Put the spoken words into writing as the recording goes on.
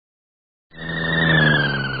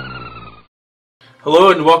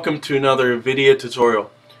Hello and welcome to another video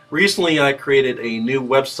tutorial. Recently I created a new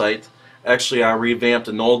website. Actually, I revamped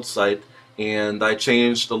an old site and I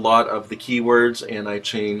changed a lot of the keywords and I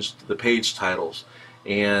changed the page titles.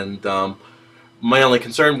 And my only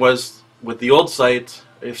concern was with the old site,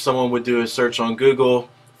 if someone would do a search on Google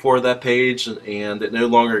for that page and it no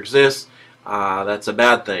longer exists, that's a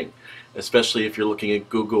bad thing. Especially if you're looking at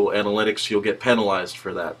Google Analytics, you'll get penalized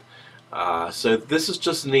for that. So this is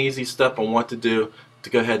just an easy step on what to do to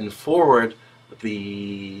go ahead and forward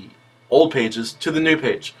the old pages to the new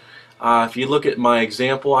page. If you look at my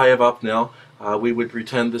example I have up now, we would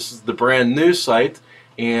pretend this is the brand new site,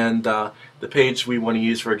 and the page we want to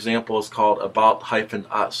use for example is called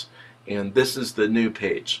About-Us, and this is the new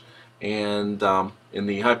page. And in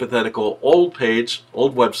the hypothetical old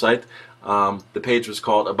website, the page was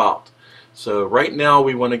called About. So right now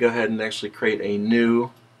we want to go ahead and actually create a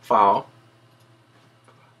new file,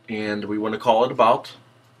 and we want to call it About,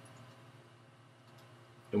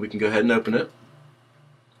 and we can go ahead and open it.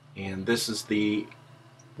 And this is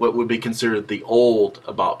what would be considered the old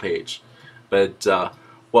About page. But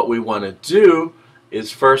what we want to do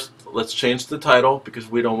is first let's change the title, because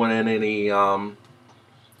we don't want any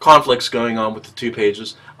conflicts going on with the two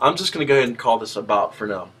pages. I'm just going to go ahead and call this About for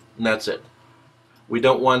now, and that's it. We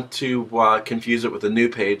don't want to confuse it with a new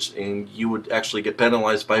page, and you would actually get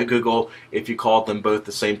penalized by Google if you called them both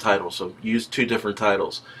the same title. So use two different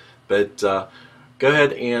titles. But go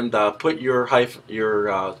ahead and put your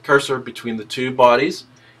cursor between the two bodies.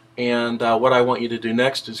 And what I want you to do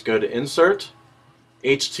next is go to Insert,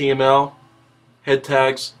 HTML, Head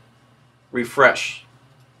Tags, Refresh.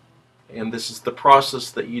 And this is the process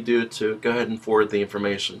that you do to go ahead and forward the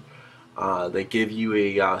information. They give you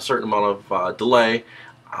a certain amount of delay.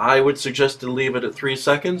 I would suggest to leave it at 3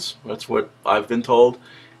 seconds. That's what I've been told.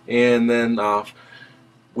 And then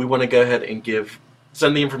we want to go ahead and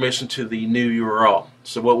send the information to the new URL.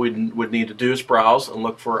 So what we would need to do is browse and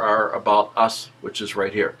look for our About Us, which is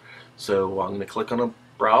right here. So I'm going to click on a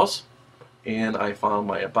browse, and I found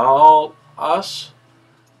my About Us,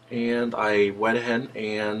 and I went ahead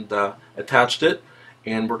and attached it,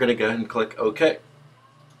 and we're going to go ahead and click OK.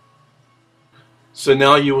 So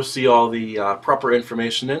now you will see all the proper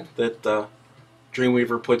information in that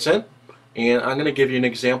Dreamweaver puts in, and I'm going to give you an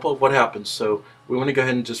example of what happens. So we want to go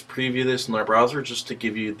ahead and just preview this in our browser just to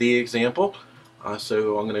give you the example.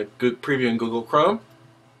 So I'm going to preview in Google Chrome,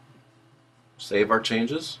 save our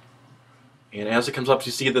changes, and as it comes up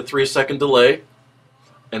you see the 3-second delay,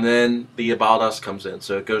 and then the About Us comes in.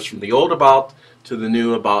 So it goes from the old About to the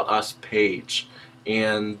new About Us page.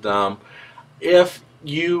 And if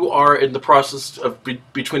you are in the process of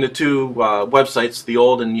between the two websites, the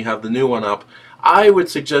old and you have the new one up, I would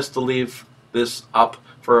suggest to leave this up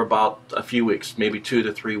for about a few weeks, maybe 2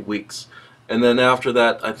 to 3 weeks. And then after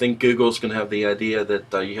that, I think Google's going to have the idea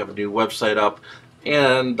that you have a new website up,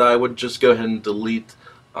 and I would just go ahead and delete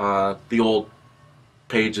the old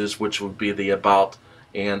pages, which would be the About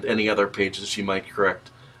and any other pages you might correct.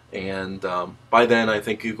 And by then I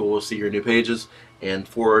think Google will see your new pages and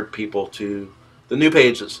forward people to the new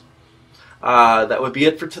pages. That would be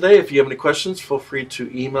it for today. If you have any questions, feel free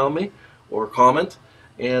to email me or comment.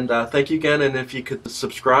 And thank you again, and if you could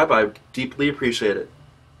subscribe, I deeply appreciate it.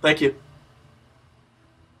 Thank you.